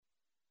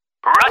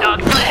Dog.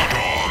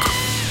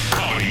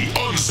 Comedy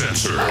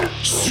Uncensored.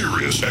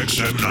 Sirius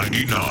XM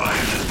 99.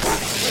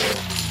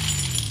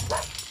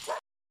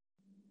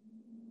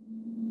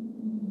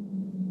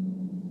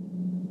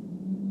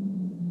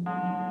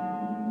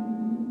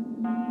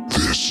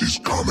 This is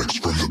Comics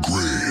from the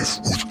Grave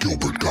with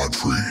Gilbert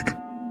Gottfried.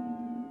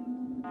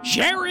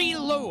 Jerry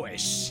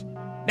Lewis.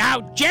 Now,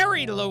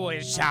 Jerry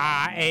Lewis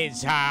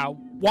is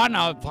one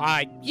of,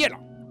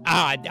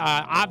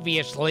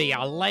 obviously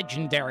a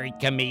legendary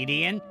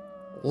comedian.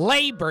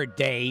 Labor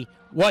Day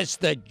was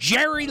the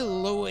Jerry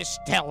Lewis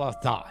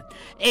telethon.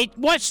 It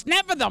was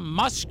never the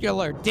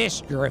muscular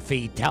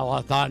dystrophy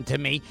telethon to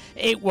me.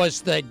 It was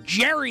the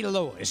Jerry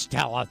Lewis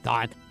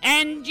telethon.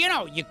 And,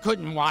 you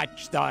couldn't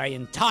watch the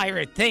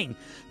entire thing.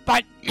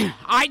 But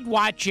I'd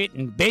watch it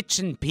in bits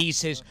and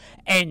pieces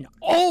and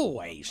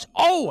always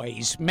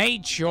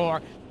made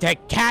sure to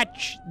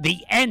catch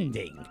the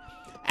ending.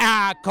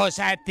 'Cause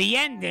at the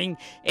ending,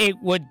 it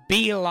would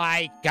be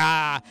like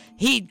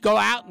he'd go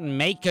out and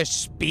make a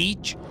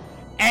speech,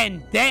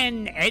 and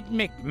then Ed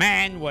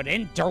McMahon would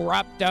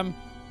interrupt him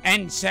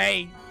and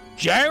say,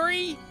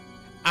 "Jerry,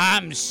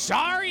 I'm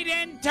sorry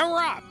to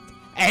interrupt."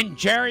 And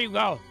Jerry would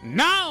go,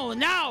 No,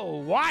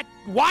 what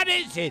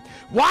is it?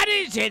 What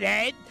is it,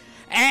 Ed?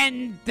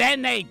 And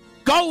then they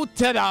go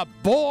to the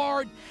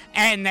board,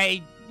 and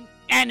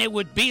it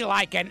would be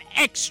like an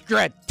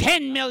extra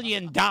 $10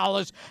 million,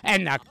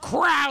 and the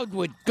crowd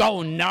would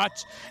go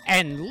nuts,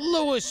 and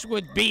Lewis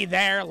would be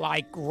there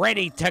like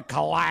ready to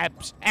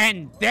collapse,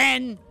 and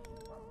then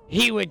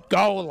he would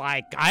go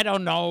like, "I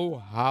don't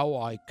know how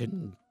I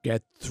can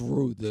get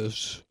through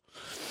this,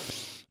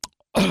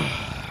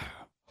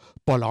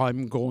 but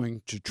I'm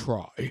going to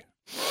try.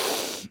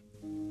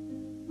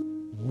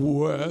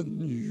 When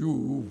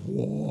you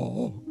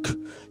walk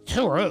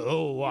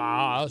through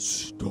a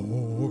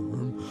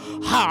storm,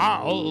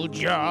 hold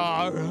your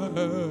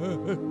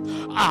head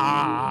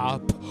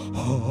up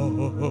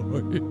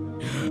high,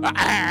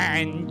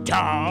 and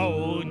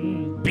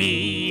don't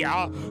be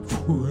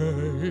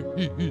afraid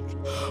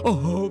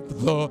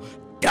of the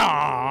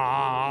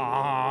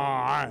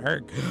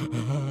dark.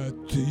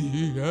 At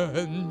the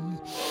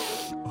end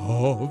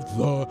of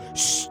the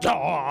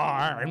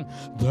storm,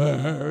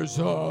 there's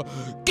a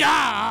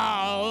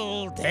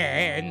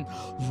golden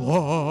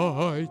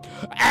light,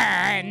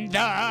 and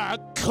the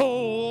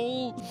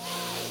cool,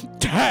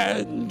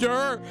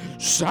 tender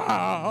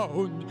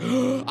sound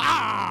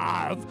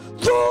of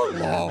the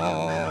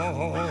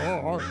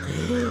Lord.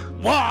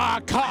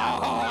 Walk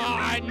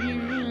on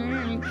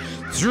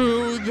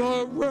through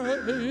the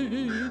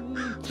rain,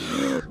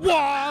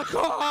 walk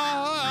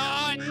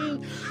on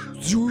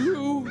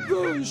through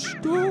the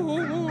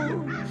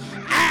storm,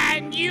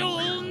 and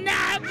you'll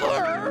never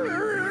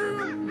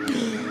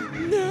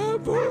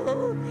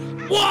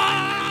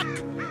walk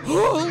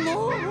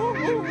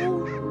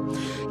alone.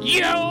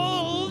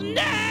 You'll never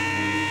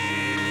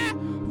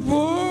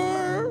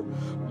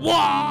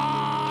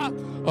walk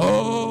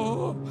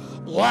alone.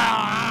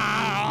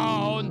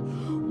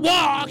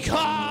 Walk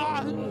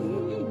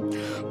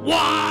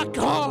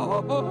on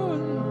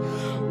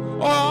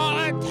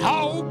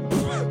hope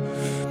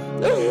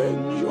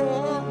in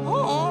your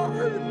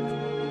heart,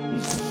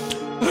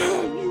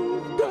 and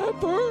you'll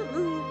never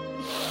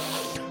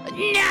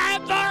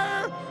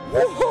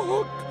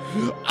walk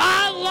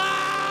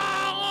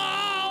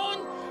alone.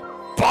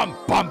 Bum,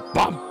 bum,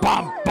 bum,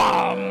 bum,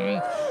 bum.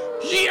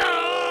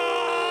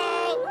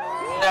 You'll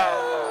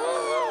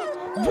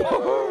never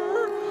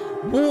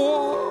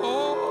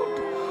walk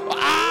alone.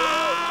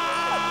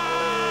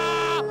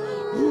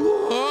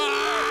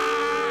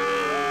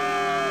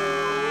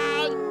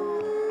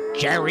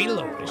 Jerry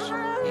Lewis.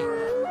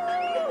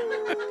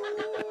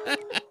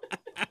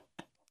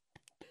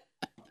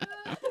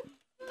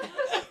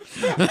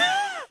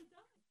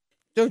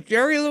 So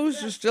Jerry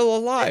Lewis is still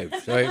alive.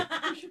 So